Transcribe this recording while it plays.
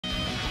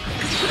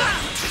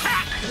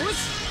思い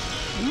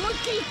っ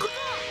きり行くぞ。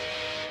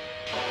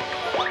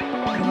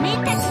おめえ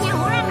たちには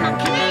ほら負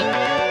けない。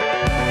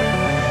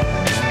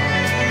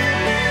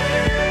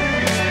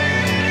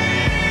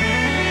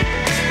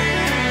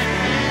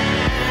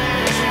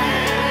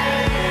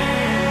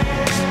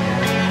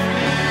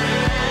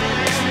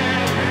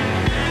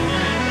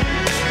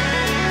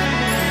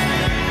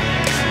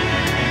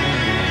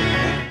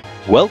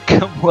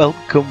Welcome,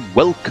 welcome,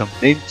 welcome.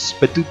 Name's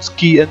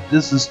Petutski and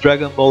this is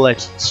Dragon Ball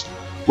Legends.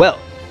 Well,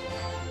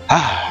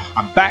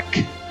 I'm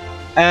back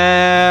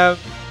and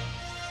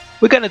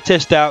we're gonna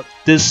test out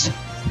this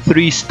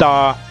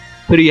 3-star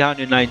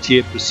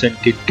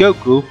 398% Kid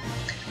Goku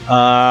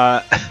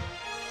on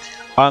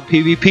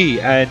PvP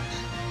and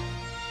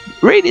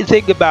really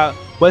think about,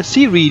 was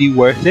he really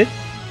worth it?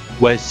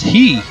 Was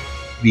he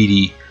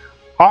really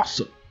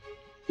awesome?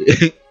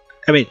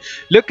 I mean,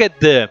 look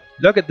at the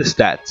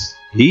stats.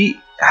 He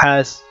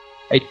has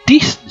a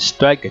decent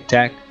strike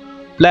attack,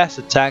 blast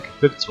attack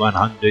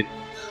 5100,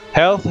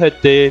 health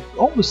at the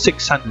almost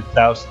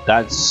 600,000.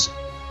 That's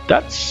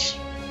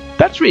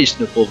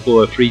reasonable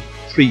for a free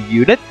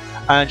unit,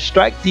 and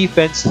strike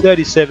defense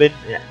 37.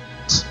 Yeah,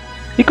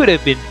 he could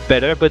have been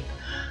better, but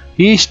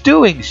he's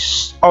doing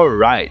all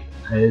right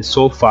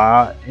so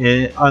far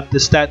on the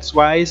stats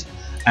wise,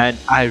 and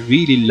I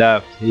really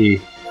love the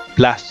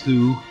blast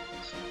through.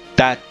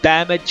 That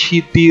damage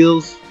he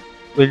deals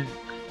when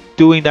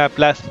doing that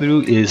blast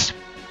through is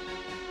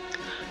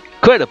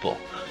incredible.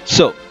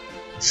 So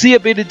C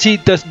ability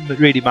doesn't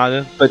really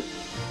matter, but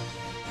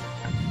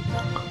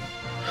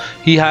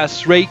he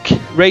has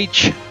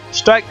rage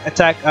strike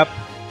attack up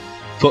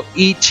for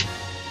each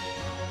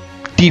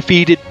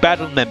defeated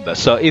battle member.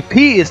 So if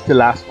he is the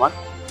last one,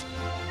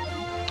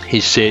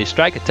 his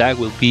strike attack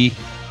will be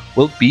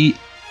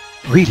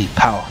really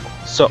powerful.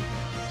 So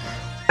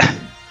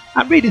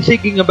I'm really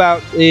thinking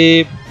about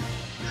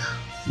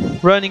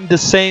running the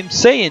same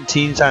Saiyan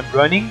teams I'm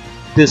running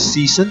this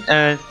season,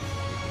 and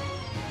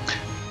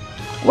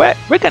we're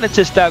gonna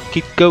test out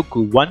Kid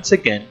Goku once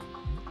again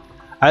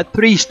at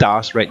 3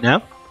 stars right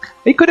now.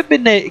 It could have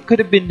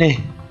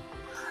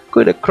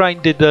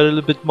grinded a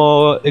little bit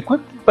more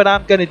equipment, but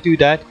I'm gonna do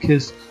that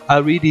because I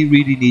really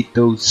need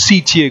those C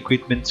tier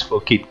equipments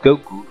for Kid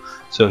Goku,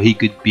 so he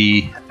could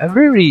be a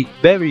very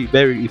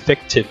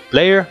effective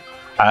player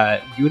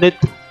unit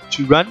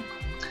to run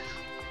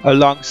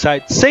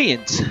alongside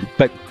Saiyans.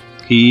 But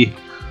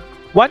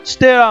once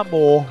there are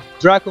more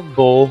Dragon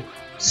Ball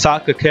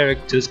Saga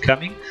characters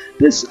coming,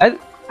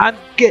 I'm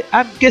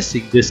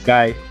guessing this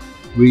guy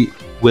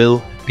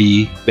will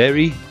be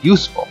very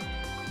useful.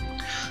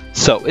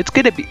 So it's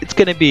gonna be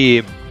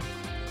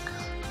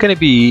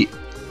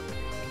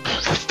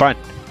fun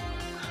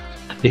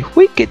if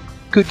we could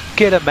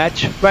get a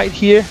match right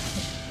here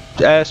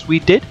as we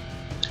did.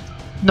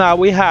 Now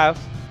we have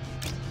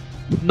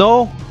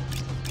no.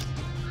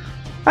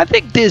 I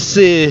think this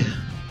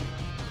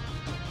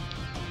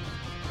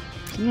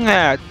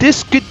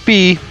this could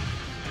be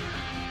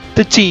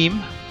the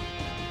team.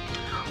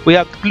 We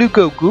have Blue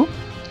Goku,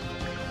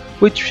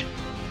 which,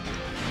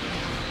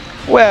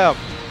 well,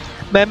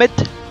 Mehmet,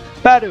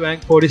 battle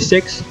rank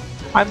 46.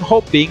 I'm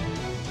hoping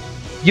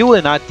you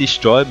will not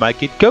destroy my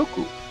Kid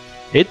Goku.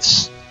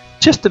 It's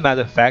just a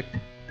matter of fact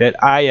that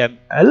I am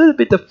a little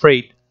bit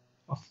afraid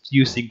of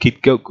using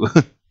Kid Goku.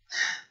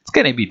 It's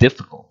gonna be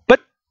difficult,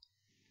 but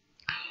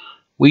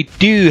we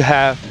do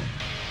have.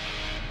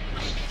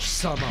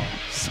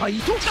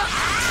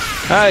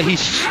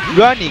 He's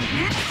running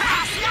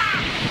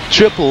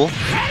triple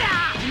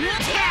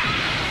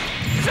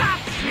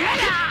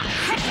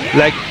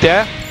like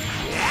that.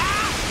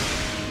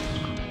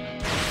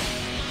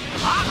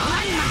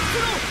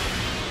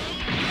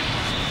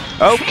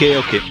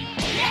 Okay.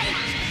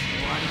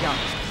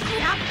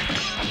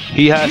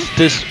 He has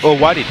this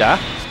Owarida.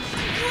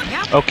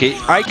 Okay,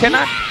 I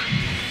cannot.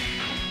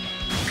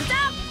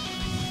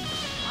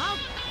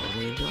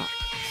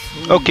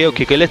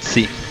 Okay, let's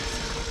see.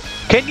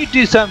 Can you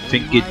do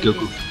something, Kid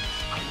Goku?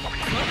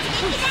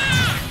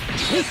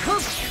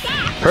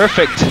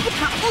 Perfect.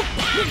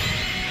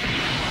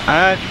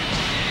 And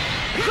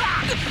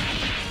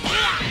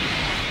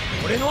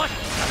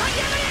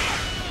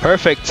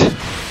perfect.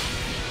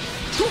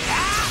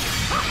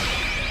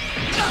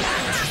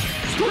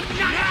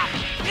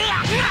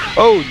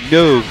 Oh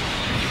no.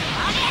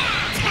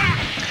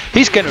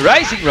 He's gonna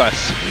Rising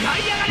Rush.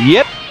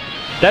 Yep,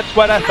 that's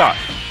what I thought.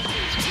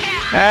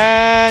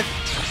 And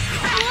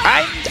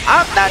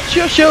I'm not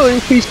sure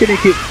if he's gonna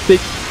get the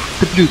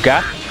blue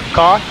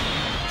card.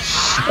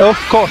 Of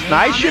course, now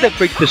I should have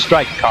picked the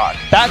strike card.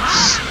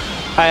 That's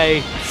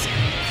a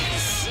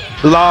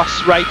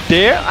loss right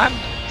there. I'm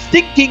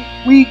thinking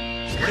we.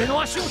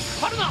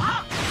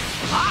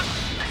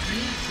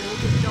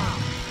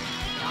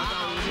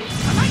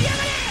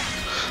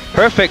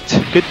 Perfect.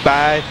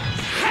 Goodbye.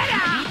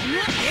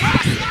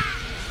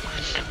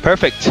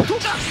 Perfect.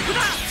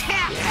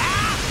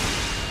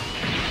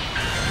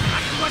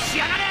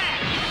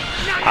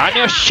 On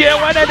your share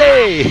one a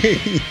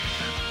day.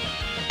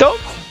 Don't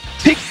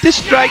pick the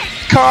strike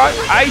card.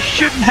 I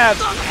shouldn't have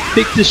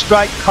pick the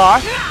strike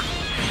card,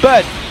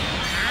 but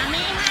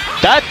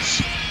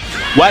that's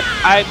what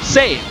I'm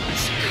saying.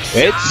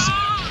 It's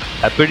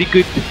a pretty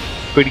good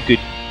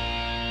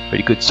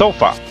so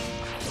far.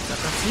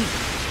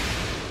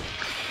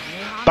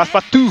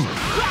 Passepartout.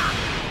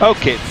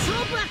 Okay.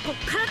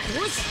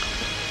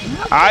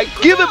 I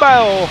give it my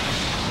all.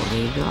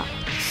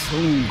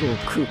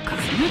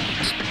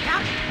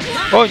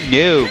 Oh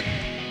no.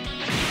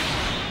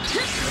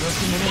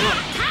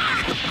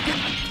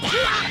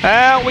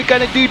 And we're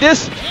gonna do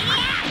this.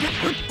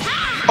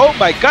 Oh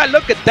my god,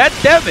 look at that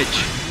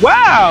damage.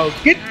 Wow,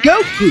 get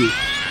Goku.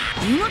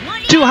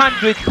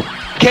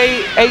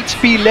 200k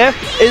HP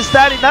left. Is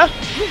that enough?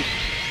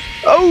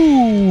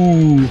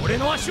 Oh.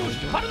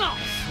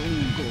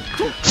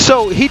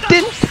 So he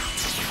did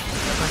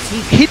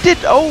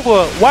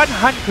over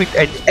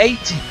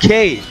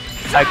 180k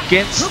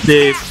against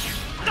the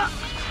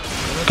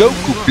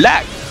Goku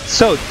Black.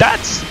 So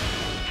that's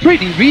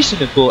pretty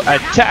reasonable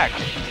attack.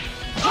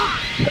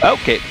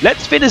 Okay,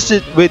 let's finish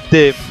it with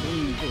the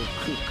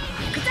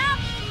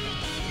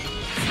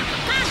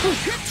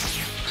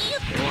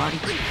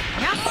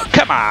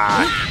come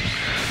on.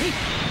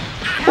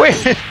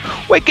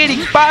 We're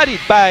getting bodied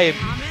by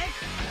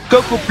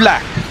Goku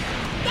Black.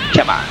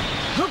 Come on.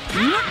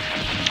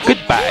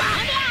 Goodbye.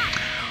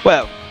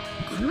 Well,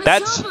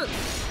 that's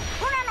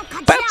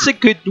a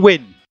good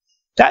win.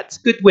 That's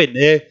a good win.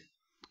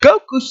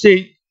 Goku's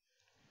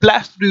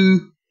blast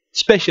through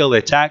special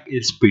attack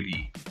is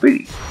pretty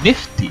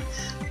nifty.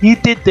 He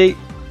did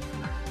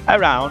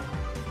around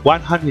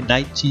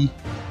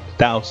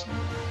 190,000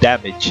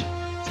 damage.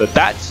 So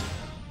that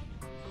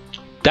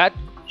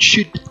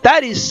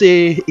is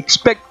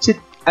expected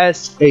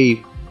as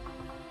a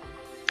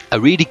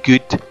really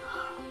good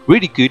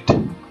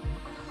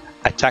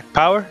attack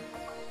power.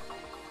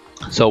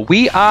 So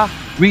we are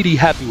really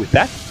happy with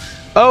that.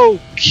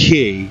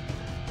 Okay,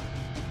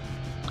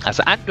 as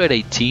an Android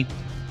 18,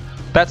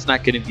 that's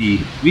not going to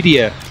be really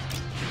a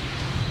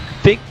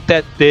thing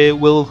that they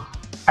will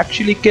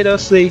actually get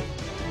us a.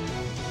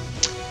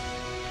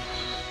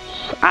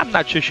 I'm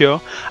not so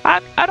sure.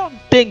 I don't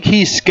think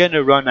he's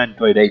gonna run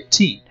Android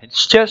 18.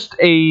 It's just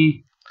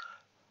I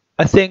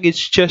think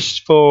it's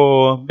just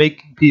for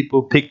making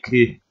people pick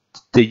the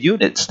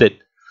units that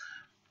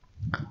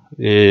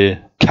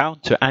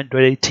counter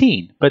Android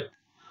 18. But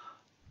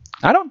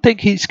I don't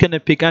think he's gonna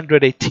pick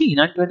Android 18.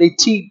 Android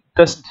 18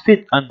 doesn't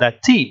fit on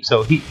that team,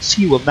 so he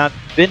will not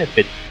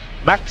benefit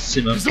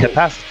maximum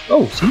capacity.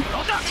 Oh, see.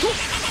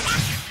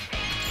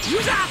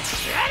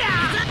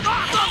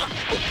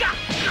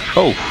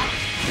 Oh.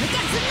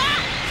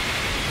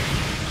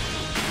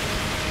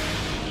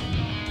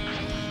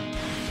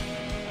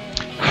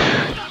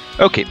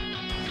 Okay.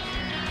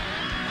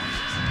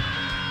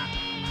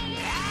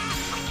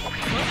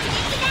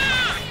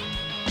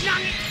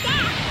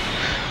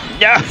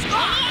 Yeah.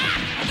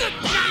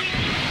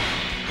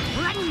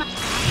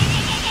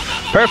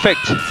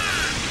 Perfect.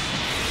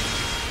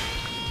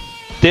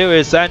 There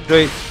is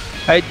Android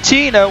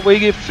 18.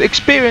 We're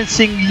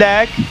experiencing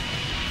lag.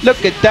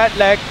 Look at that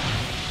lag.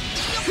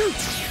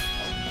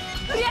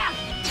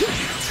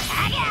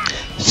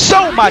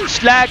 So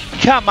much lag.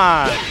 Come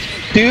on,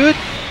 dude.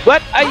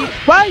 What are you?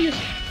 Why are you?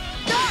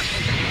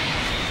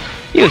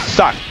 You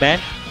suck, man.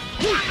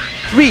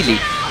 Really,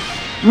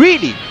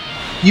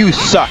 you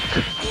suck.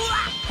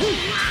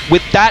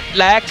 With that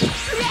lag?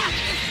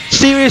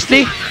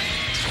 Seriously?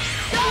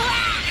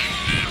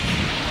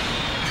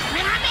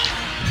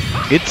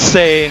 It's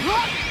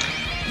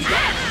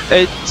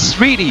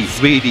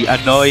really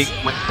annoying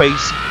when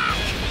facing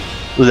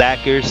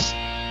laggers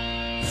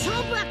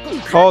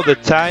all the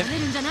time.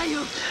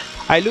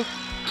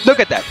 Look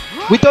at that.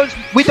 We don't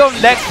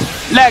lag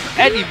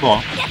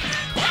anymore.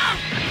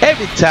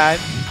 Every time,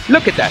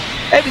 look at that.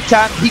 Every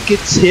time he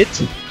gets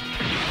hit,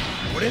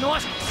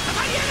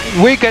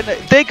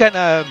 they're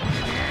gonna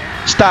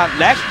start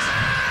lag.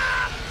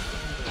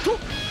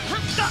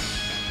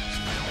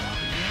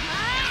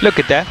 Look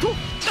at that.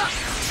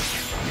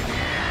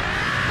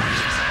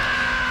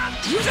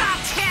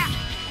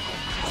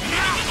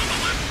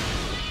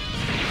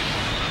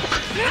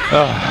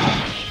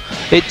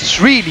 It's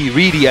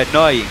really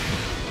annoying.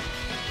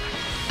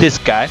 This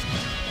guy.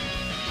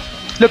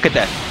 Look at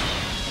that.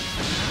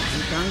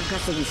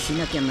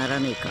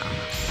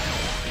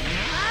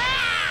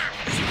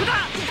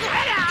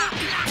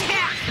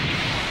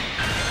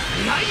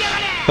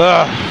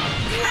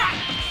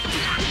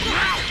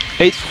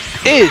 It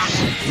is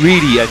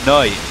really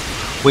annoying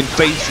when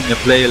facing a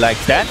player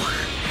like that.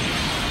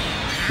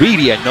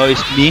 Really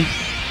annoys me,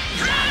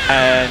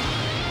 and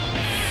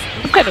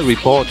I'm gonna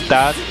report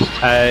that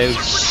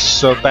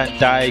so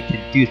Bandai can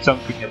do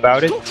something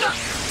about it.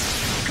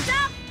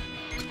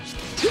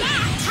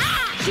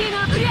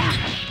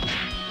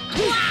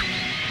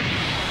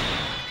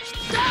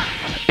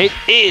 It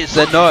is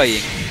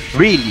annoying,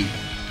 really.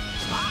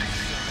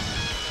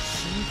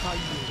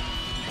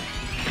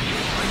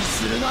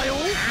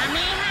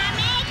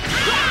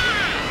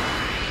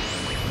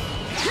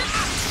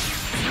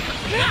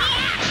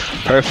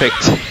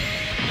 Perfect.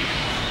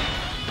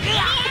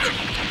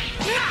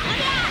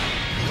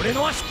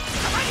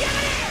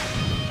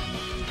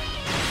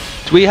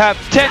 We have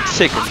 10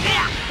 seconds.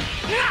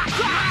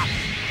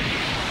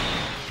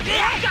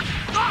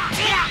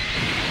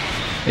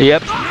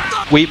 Yep,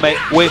 we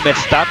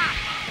messed up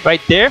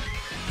right there.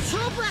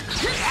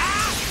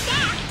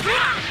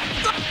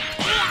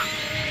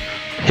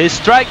 His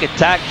strike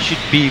attack should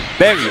be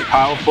very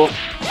powerful.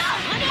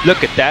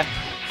 Look at that.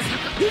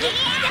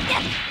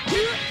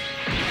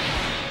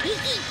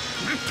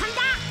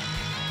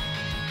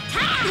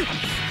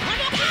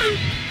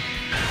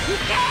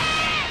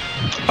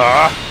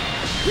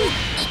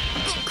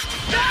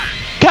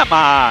 Come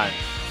on!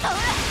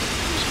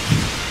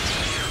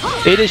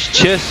 It is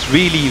just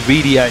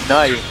really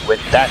annoying when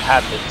that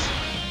happens.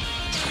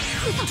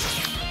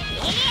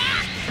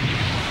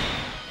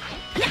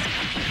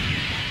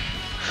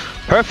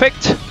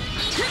 Perfect.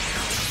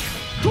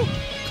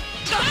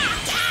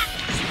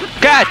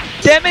 God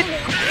damn it!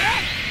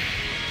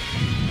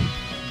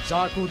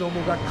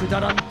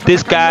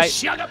 This guy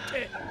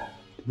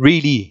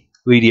really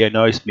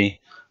annoys me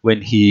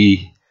when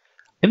he,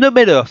 in the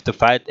middle of the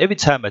fight, every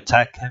time I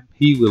attack him,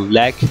 he will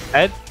lag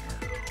and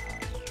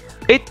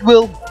it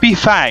will be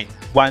fine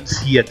once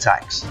he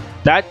attacks.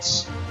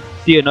 That's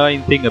the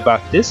annoying thing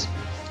about this.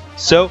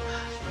 So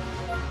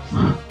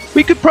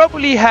we could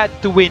probably had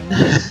to win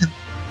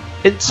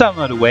in some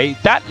other way.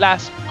 That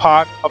last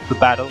part of the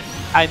battle,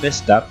 I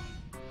messed up.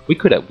 We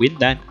could have won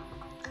that.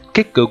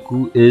 Kid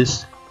Goku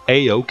is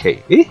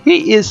a-okay.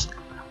 He is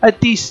a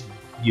decent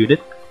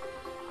unit.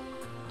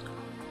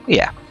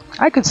 Yeah,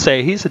 I could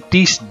say he's a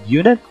decent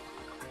unit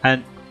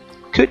and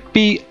could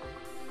be.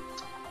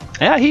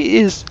 Yeah, he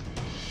is.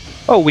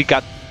 Oh, we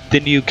got the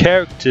new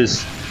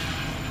characters.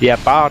 Yeah,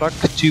 Bardock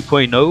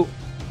 2.0.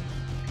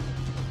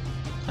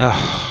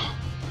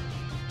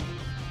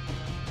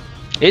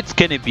 It's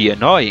gonna be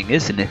annoying,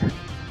 isn't it?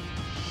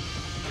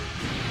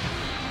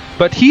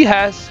 But he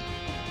has.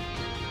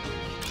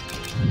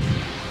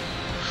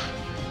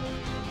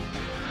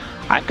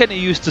 I'm gonna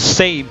use the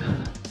same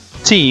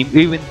team,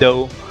 even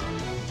though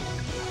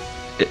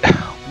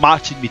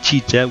Martin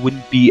Michita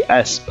wouldn't be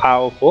as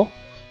powerful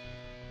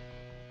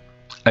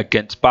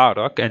against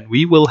Bardock, and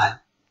we will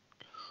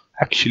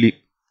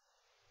actually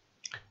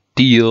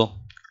deal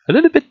a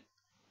little bit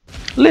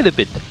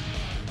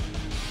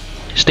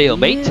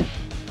stalemate.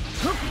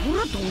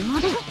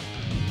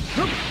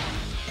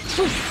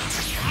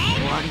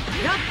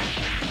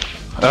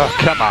 Oh,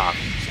 come on.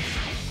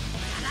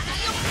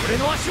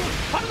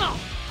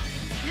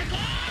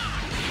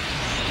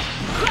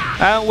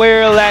 And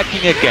we're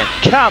lacking again.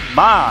 Come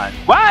on.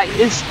 Why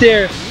is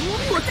there...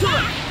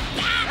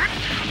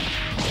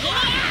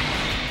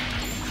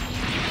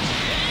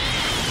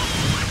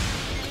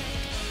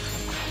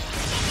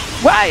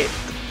 Why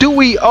do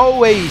we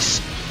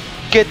always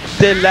get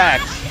the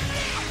lags?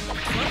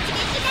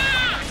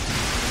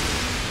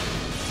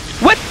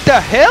 What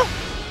the hell?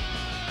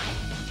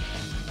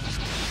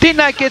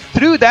 Didn't I get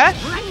through that?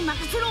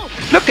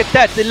 Look at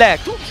that, the lag.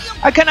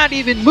 I cannot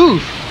even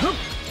move.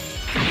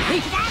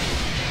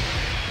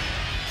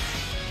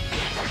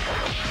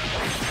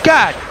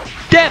 God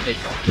damn it.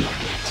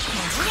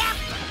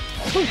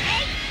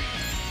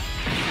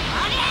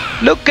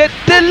 Look at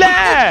the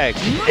lag.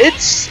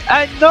 It's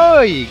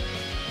annoying.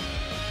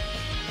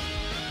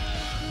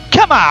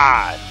 Come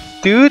on,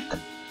 dude.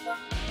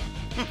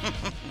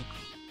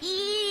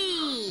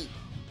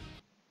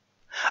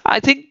 I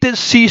think this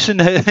season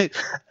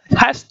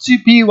has to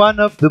be one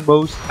of the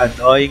most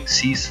annoying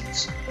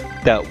seasons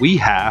that we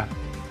have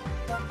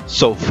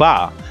so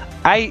far.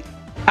 I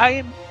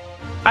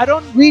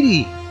don't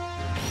really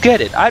get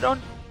it. I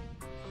don't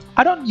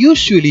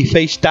usually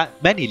face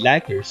that many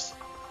laggers,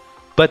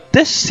 but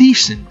this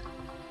season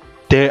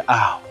there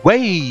are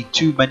way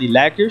too many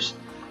laggers.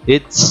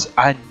 It's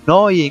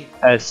annoying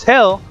as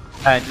hell,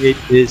 and it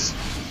is.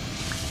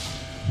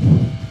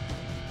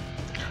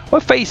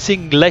 We're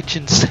facing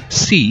Legends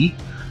C,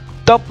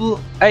 double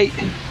A.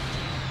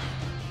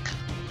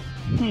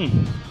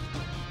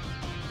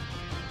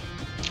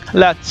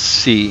 Let's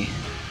see.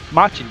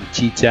 Martin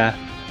Vegeta,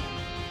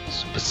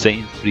 Super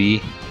Saiyan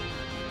 3.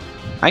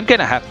 I'm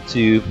gonna have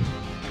to.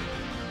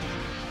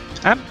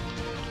 I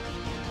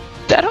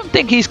don't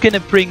think he's gonna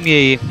bring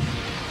a.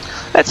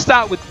 Let's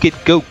start with Kid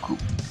Goku.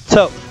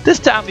 So this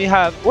time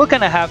we're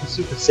gonna have a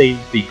Super Saiyan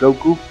 3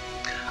 Goku,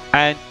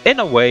 and in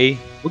a way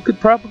we could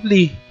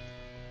probably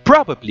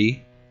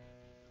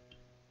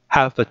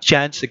have a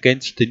chance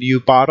against the new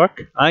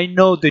Bardock. I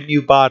know the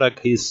new Bardock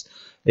is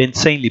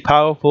insanely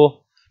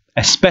powerful,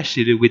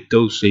 especially with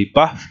those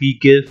buff he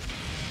gives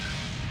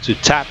to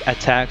tap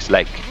attacks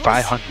like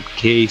 500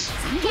 Ks.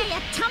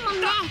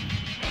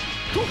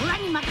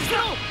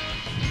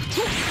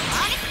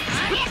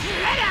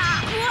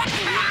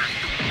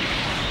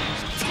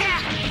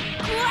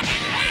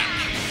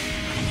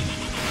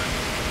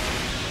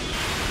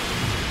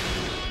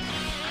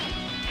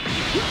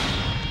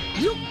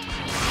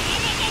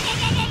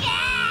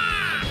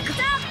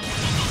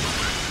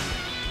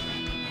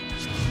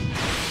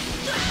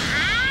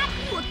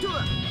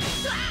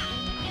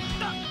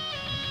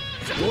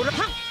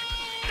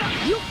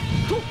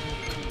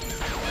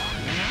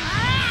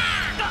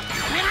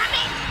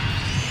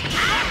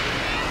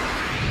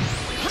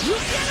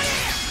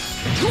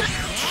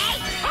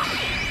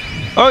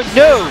 Oh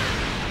no!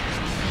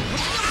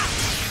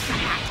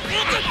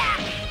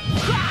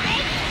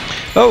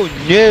 Oh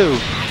no!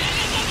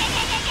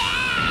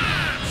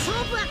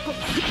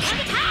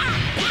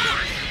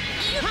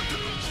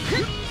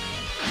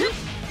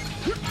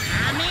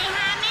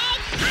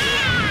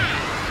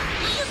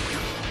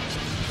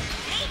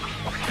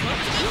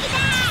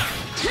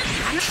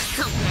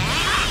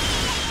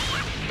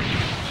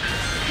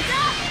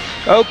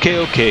 Okay,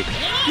 okay.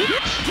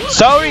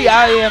 Sorry,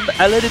 I am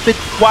a little bit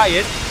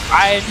quiet.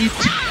 I need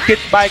to get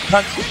my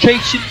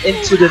concentration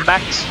into the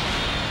max.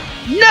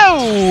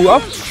 No,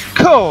 of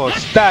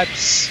course, that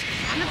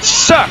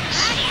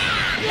sucks.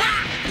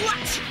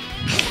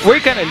 We're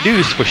gonna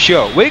lose for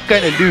sure. We're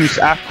gonna lose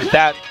after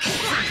that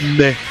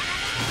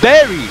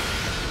very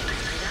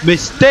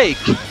mistake.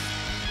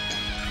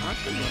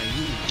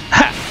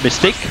 Ha!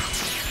 Mistake.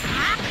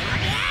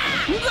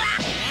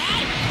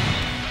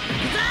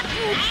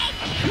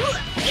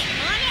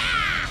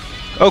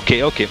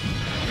 Okay, okay.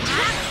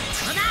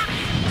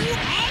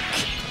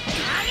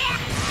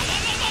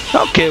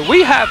 Okay,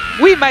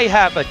 we may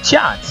have a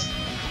chance.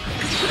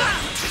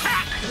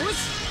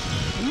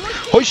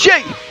 Oh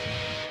shit!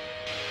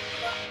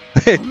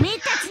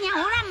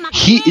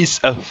 He is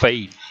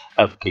afraid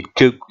of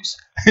Goku's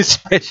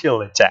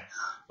special attack.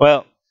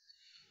 Well.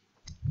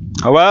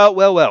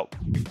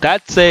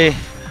 That's a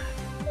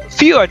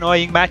few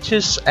annoying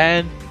matches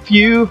and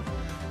few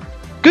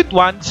good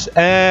ones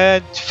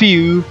and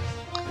few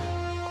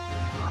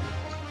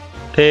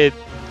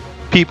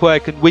people I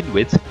can win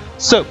with.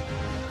 So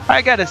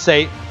I gotta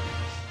say,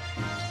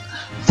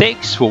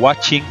 thanks for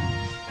watching.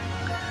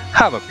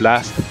 Have a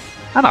blast,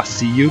 and I'll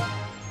see you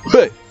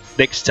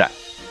next time.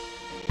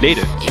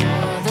 Later.